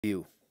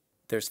review.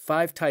 There's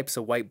 5 types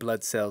of white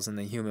blood cells in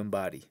the human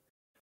body.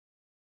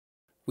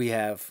 We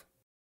have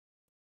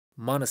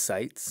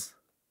monocytes,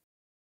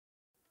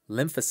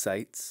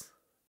 lymphocytes,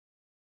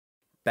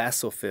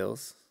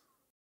 basophils,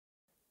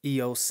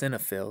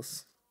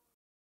 eosinophils,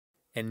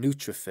 and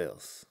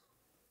neutrophils.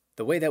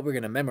 The way that we're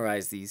going to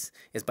memorize these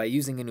is by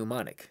using a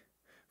mnemonic.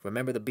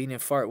 Remember the bean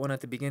and fart one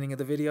at the beginning of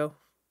the video?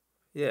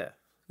 Yeah,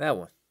 that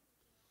one.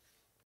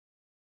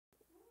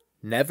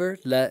 Never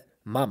let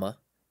mama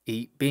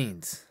eat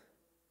beans.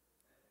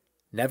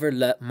 Never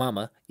let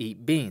mama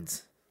eat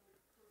beans.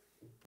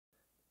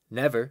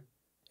 Never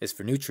is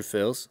for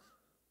neutrophils.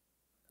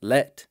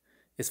 Let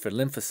is for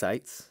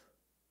lymphocytes.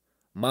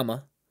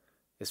 Mama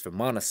is for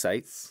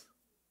monocytes.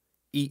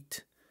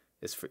 Eat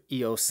is for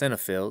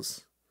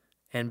eosinophils.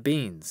 And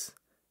beans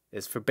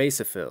is for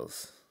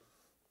basophils.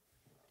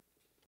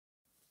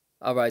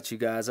 Alright, you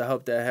guys, I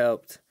hope that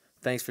helped.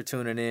 Thanks for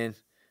tuning in.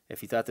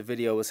 If you thought the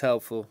video was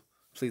helpful,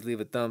 please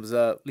leave a thumbs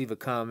up, leave a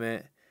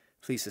comment.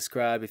 Please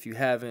subscribe if you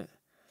haven't.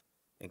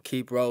 And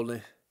keep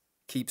rolling,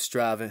 keep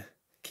striving,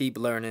 keep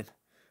learning.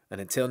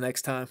 And until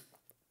next time,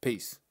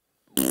 peace.